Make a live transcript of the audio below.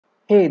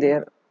Hey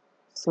there.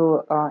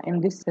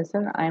 In this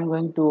session, I am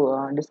going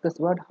to discuss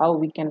about how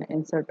we can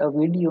insert a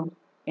video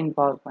in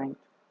PowerPoint.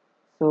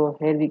 So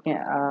here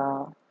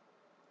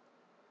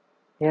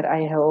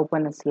I have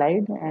opened a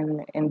slide,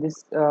 and in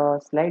this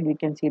slide we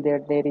can see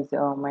that there is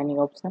many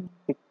option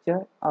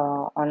picture,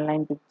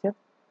 online picture,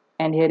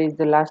 and here is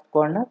the last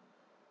corner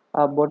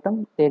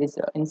bottom. There is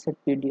insert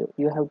video.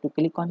 You have to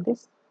click on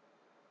this.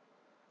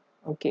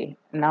 Okay.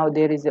 Now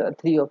there is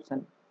three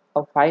option: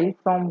 a file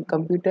from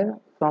computer,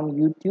 from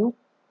YouTube,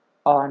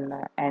 on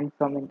and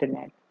from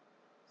internet.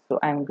 So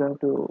I'm going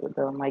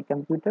to my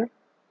computer,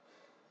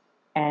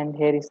 and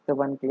here is the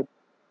one clip.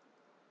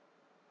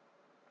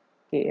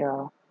 Okay,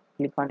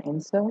 click on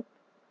insert,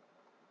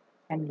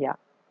 and yeah,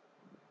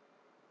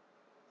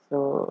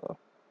 so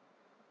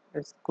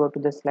let's go to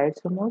the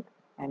slideshow mode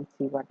and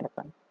see what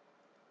happens.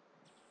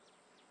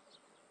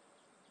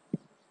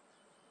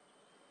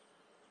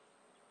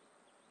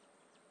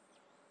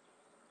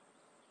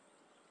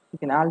 You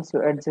can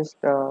also adjust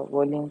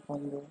volume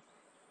from the,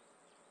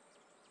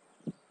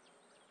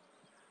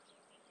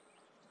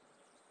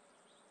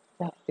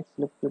 yeah, it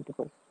looks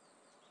beautiful.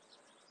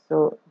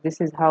 So this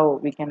is how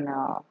we can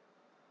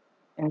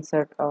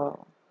insert a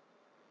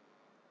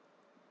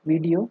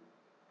video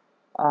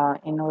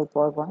in our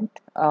PowerPoint.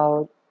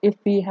 If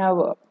we have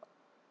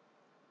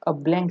a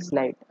blank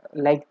slide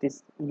like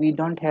this, we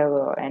don't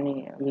have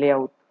any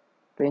layout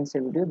to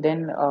insert video,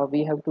 then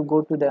we have to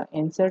go to the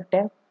insert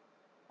tab,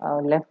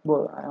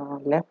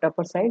 left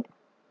upper side,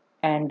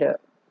 and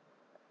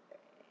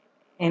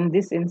in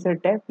this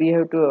insert tab we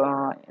have to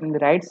in the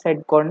right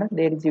side corner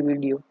there is a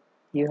video.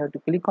 You have to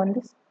click on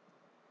this,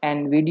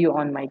 and video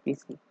on my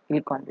PC,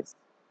 click on this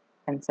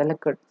and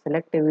select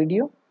a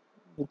video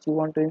which you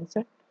want to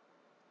insert,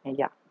 and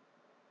yeah,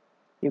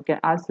 you can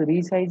also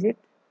resize it,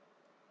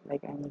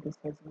 like I'm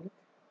resizing it.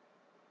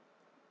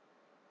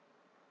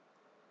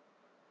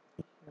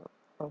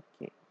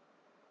 Okay,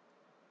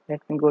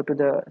 let me go to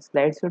the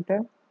slideshow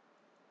tab.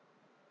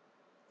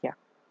 Yeah,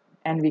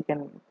 and we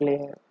can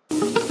play.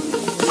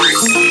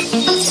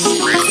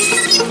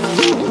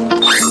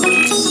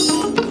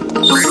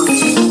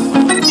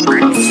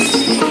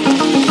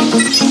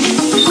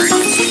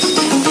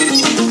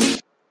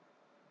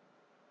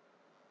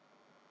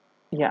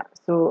 Yeah,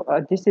 so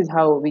this is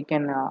how we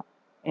can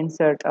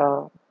insert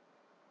a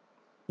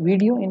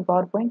video in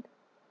PowerPoint.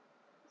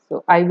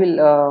 So I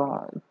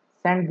will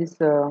send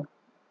this,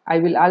 I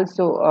will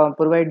also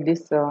provide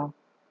this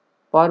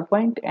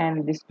PowerPoint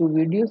and these two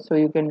videos so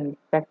you can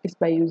practice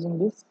by using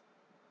this.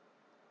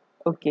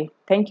 Okay,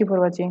 thank you for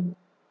watching.